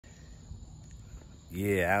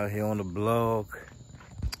Yeah, out here on the blog,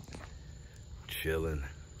 chilling,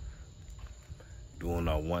 doing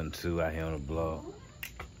our 1-2 out here on the blog.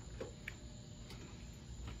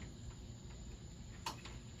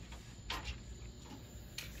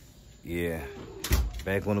 Yeah,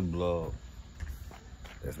 back on the blog.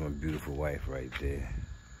 That's my beautiful wife right there.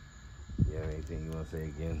 You have anything you want to say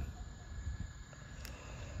again?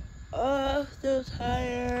 Still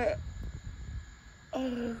tired.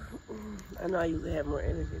 I know I usually have more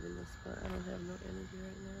energy than this, but I don't have no energy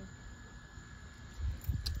right now.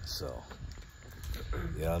 So,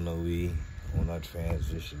 y'all know we on our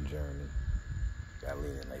transition journey. Gotta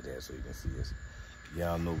lean in like that so you can see us.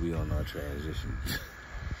 Y'all know we on our transition.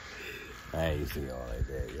 I ain't say y'all like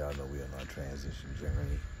that. Y'all know we on our transition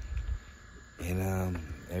journey. And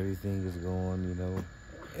everything is going, you know,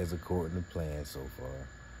 as according to plan so far.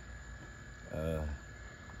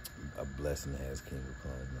 A blessing has came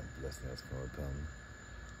upon him. A blessing has come upon him.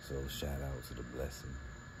 So shout out to the blessing.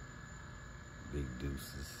 Big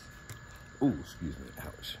deuces. Ooh, excuse me.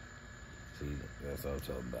 Ouch. See, that's what I'm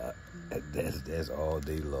talking about. That's all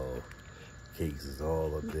day long. Cakes is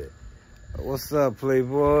all up there. What's up,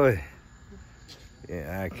 Playboy?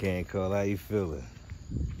 Yeah, I can't call. How you feeling?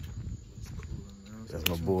 That's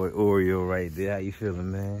my boy Oreo right there. How you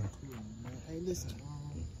feeling, man? Hey, listen.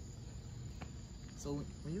 So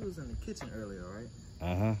when you was in the kitchen earlier, right?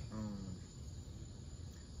 Uh-huh.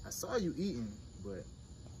 I saw you eating, but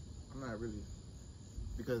I'm not really,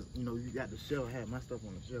 because you know you got the shelf. I had my stuff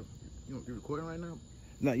on the shelf. You recording right now?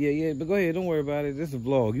 No, yeah, but go ahead. Don't worry about it. This is a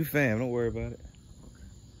vlog. You fam. Don't worry about it. Okay.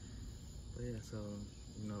 But yeah, so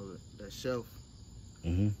you know that shelf.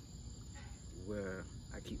 Where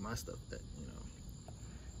I keep my stuff. That you know.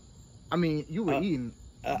 I mean, you were eating.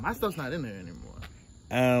 My stuff's not in there anymore.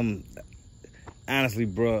 Honestly,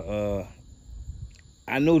 bro,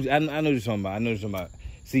 I know what you're talking about.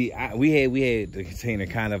 See, we had the container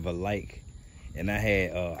kind of alike, and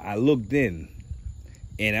I looked in,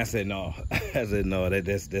 and I said no,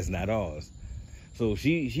 that's not ours. So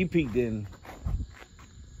she peeked in.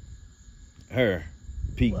 Her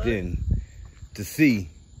peeked in to see,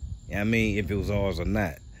 I mean, if it was ours or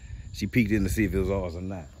not. She peeked in to see if it was ours or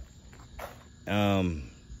not.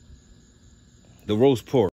 The roast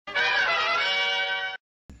pork.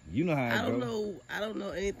 You know how it goes. I don't know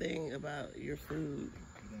anything about your food.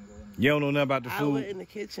 You don't know nothing about the food? I went in the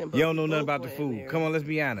kitchen, but you don't know nothing about the food. Come on, let's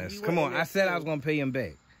be honest. Come on, I said I was gonna pay him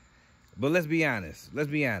back. But let's be honest. Let's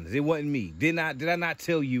be honest. It wasn't me. Did I not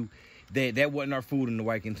tell you that wasn't our food in the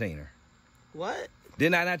white container? What?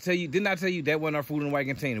 Didn't I tell you that wasn't our food in the white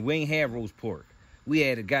container? We ain't had roast pork. We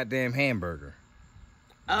had a goddamn hamburger.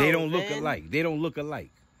 Oh, they don't look alike. They don't look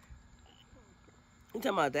alike. You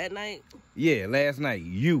talking about that night? Yeah, last night.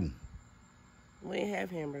 You. We ain't have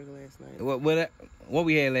hamburger last night. What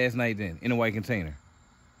we had last night then in the white container?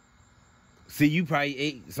 See, you probably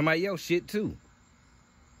ate somebody else's shit too.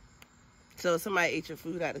 So somebody ate your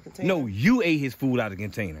food out of the container? No, you ate his food out of the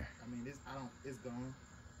container. I mean, it's gone.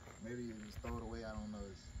 Maybe you just throw it away. I don't know.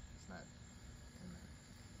 It's not in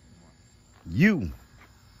there anymore.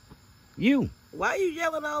 You. Why are you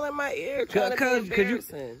yelling all in my ear? Trying to be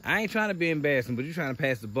embarrassing? I ain't trying to be embarrassing, but you trying to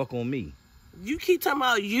pass the buck on me. You keep talking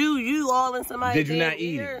about you all in somebody's ear. Did you not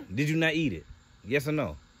eat it? Did you not eat it? Yes or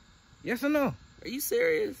no? Yes or no? Are you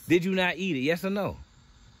serious? Did you not eat it? Yes or no?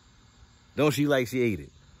 Don't she like she ate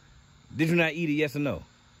it? Did you not eat it? Yes or no?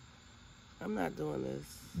 I'm not doing this.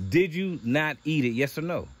 Did you not eat it? Yes or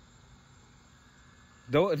no?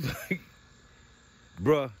 Don't,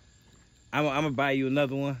 bruh, I'm gonna buy you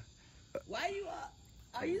another one. Why you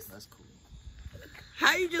are you? That's cool.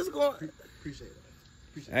 How you just going? Appreciate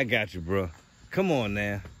it. I got you, bro. Come on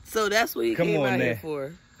now. So that's what you came out here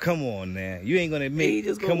for. Come on now. You ain't gonna admit. He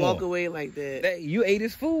just gonna walk away like that. You ate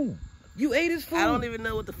his food. You ate his food. I don't even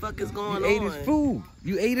know what the fuck is going on. You ate his food.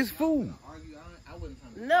 You ate his food.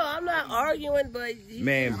 No, I'm not arguing, but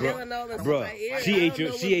man, bro, she ate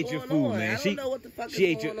your food, man. I don't know what the fuck she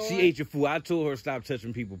ate your food. I told her stop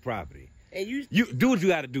touching people's property. And you do what you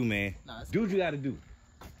got to do, man. Do what you got to do.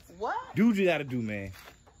 What? Do what you got to do, man.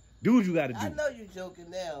 Do what you got to do. I know you're joking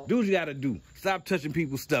now. Do what you got to do. Stop touching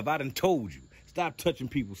people's stuff. I done told you. Stop touching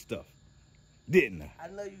people's stuff. Didn't I? I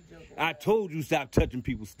know you're joking. I told you stop touching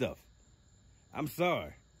people's stuff. I'm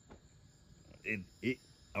sorry.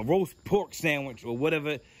 A roast pork sandwich or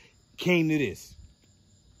whatever came to this.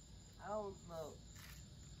 I don't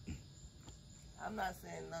know. I'm not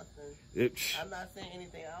saying nothing. I'm not saying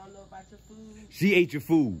anything. I don't know about your food. She ate your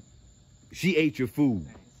food. She ate your food.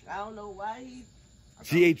 I don't know why he...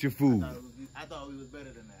 She ate your food. I thought we was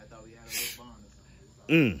better than that. I thought we had a little bond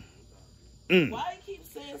or something. Why you keep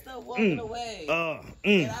saying stuff y'all walking away.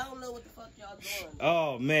 And I don't know what the fuck y'all doing.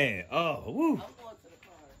 Oh, man. Oh, woo. I'm going to the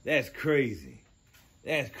car. That's crazy.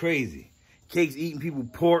 That's crazy. Cakz eating people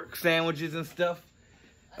pork sandwiches and stuff.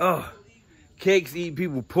 Oh, Cakz eating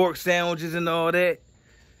people pork sandwiches and all that.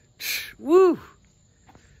 Woo.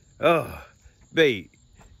 Oh, babe.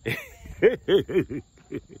 It's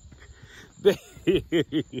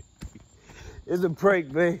a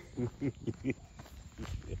prank, babe.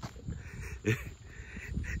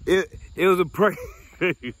 It was a prank.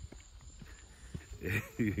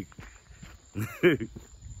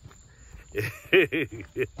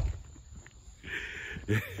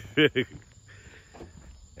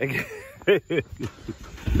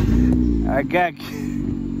 I got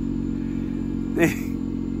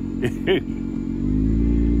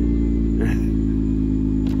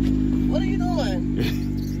What are you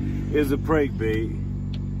doing? It's a prank, babe.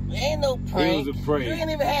 It ain't no prank. It was a prank. You ain't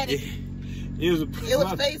even had it. It was a prank. It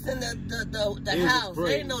was facing the house. It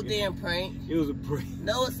ain't no damn prank. It was a prank.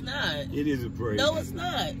 No, it's not. It is a prank. No, it's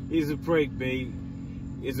not. It's a prank, babe.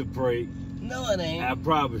 It's a prank. No, it ain't. I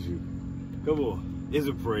promise you. Come on. It's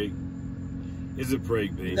a prank. It's a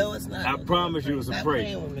prank, babe. No, it's not. I promise you it's a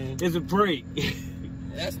prank. It's a prank.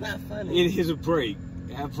 That's not funny. It is a prank.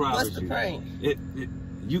 I promise you. What's the prank?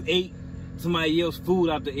 You ate somebody else's food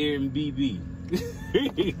out the Airbnb.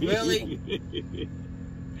 Really?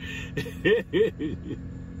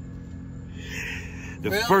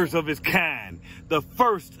 The first of its kind. The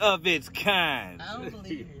first of its kind. I don't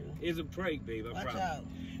believe you. It's a prank, babe. I promise. Out.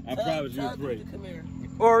 I promise you a prank. Come here.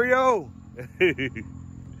 Oreo.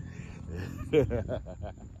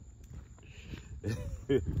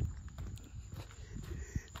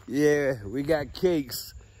 Yeah, we got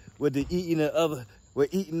Cakz with the eating of other. We're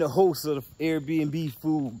eating the host of the Airbnb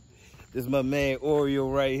food. This is my man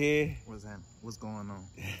Oreo right here. What's going on?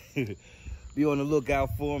 Be on the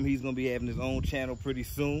lookout for him. He's gonna be having his own channel pretty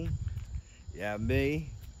soon. Yeah, me.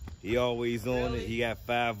 He always on it. He got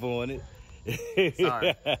 5 on it.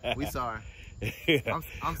 Sorry. We sorry.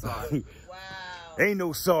 I'm sorry. Wow. Ain't no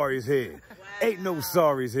sorries here. Wow. Ain't no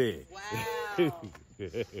sorries here. Wow.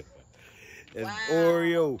 That's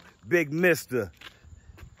Oreo, Big Mister.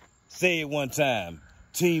 Say it one time.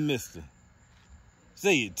 Team Mister.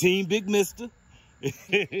 Say it. Team Big Mister.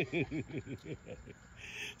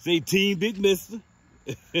 Say Team Big Mister.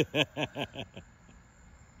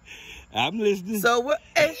 I'm listening. So what?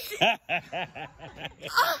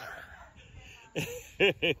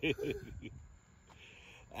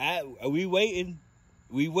 We waiting.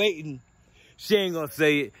 We waiting. She ain't gonna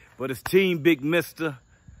say it, but it's Team Big Mister.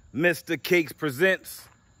 Mista&Cakz presents.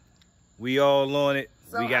 We all on it.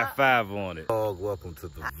 So we got 5 on it. Welcome to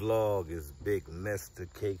the vlog. It's Big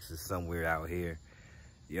Mista&Cakz is somewhere out here.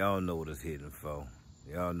 Y'all know what it's hitting for.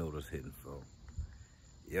 Y'all know what it's hitting for.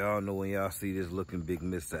 Y'all know when y'all see this looking Big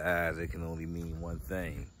Mr. eyes, it can only mean one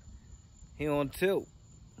thing. He on tilt.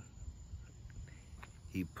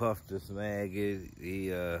 He puffed this maggot.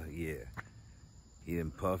 Yeah. He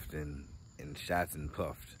done puffed and shots and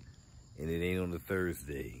puffed. And it ain't on the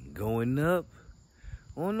Thursday. Going up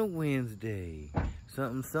on the Wednesday.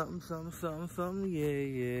 Something, something, something, something, something.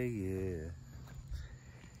 Yeah.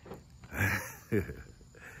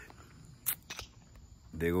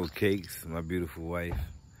 There goes Cakz, my beautiful wife.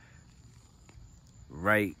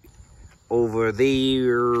 Right over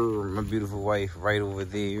there. My beautiful wife, right over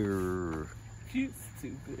there. You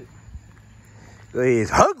stupid. Go ahead.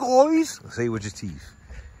 Hi, guys. Say it with your teeth.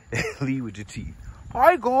 Lead with your teeth.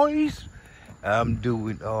 Hi, guys. I'm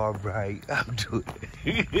doing all right. I'm doing.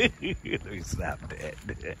 Let me stop that.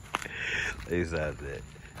 Let me stop that.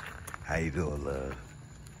 How you doing, love?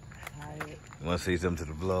 Hi. You want to say something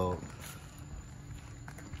to the vlog?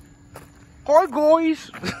 Hi,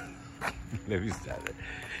 guys. Let me stop that.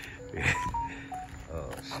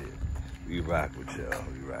 Oh shit. We rock with y'all.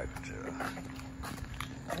 We rock with y'all.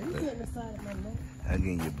 Are you getting the side of my neck? I'm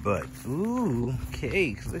getting your butt. Ooh,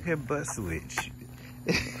 Cakz. Look at butt switch.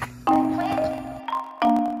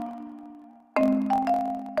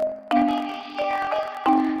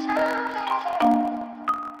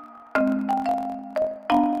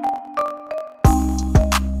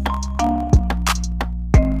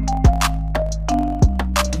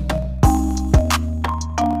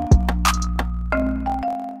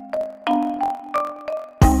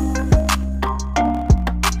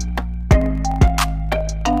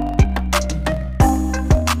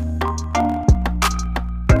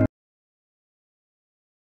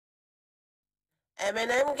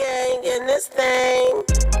 M&M gang in this thing.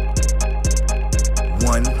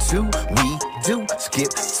 1, 2, we do skip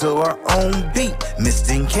to our own beat.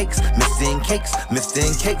 Mistancakz, Mistancakz,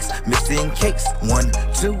 Mistancakz, Mistancakz. 1,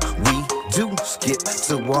 2, we do skip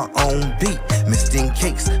to our own beat.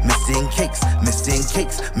 Mistancakz, Mistancakz,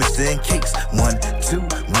 Mistancakz, Mistancakz. 1, 2,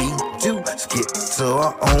 we do skip to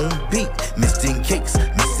our own beat. Mistancakz,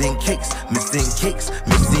 Mistancakz, Mistancakz,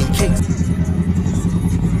 Mistancakz.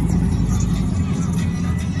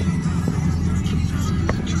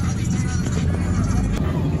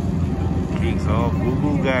 All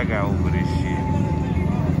Google Gaga over this shit.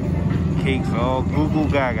 Cakz all Google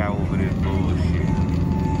Gaga over this bullshit.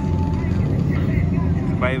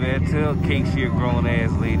 Somebody better tell Cakz she a grown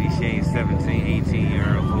ass lady. She ain't 17,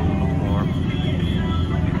 18-year-old fool no more.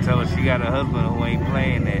 And tell her she got a husband who ain't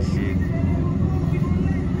playing that shit.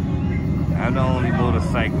 I'm the only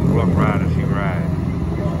motorcycle rough rider she ride.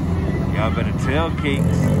 Y'all better tell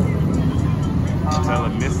Cakz. Tell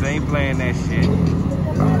her Miss ain't playing that shit.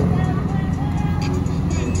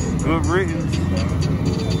 Good riddance.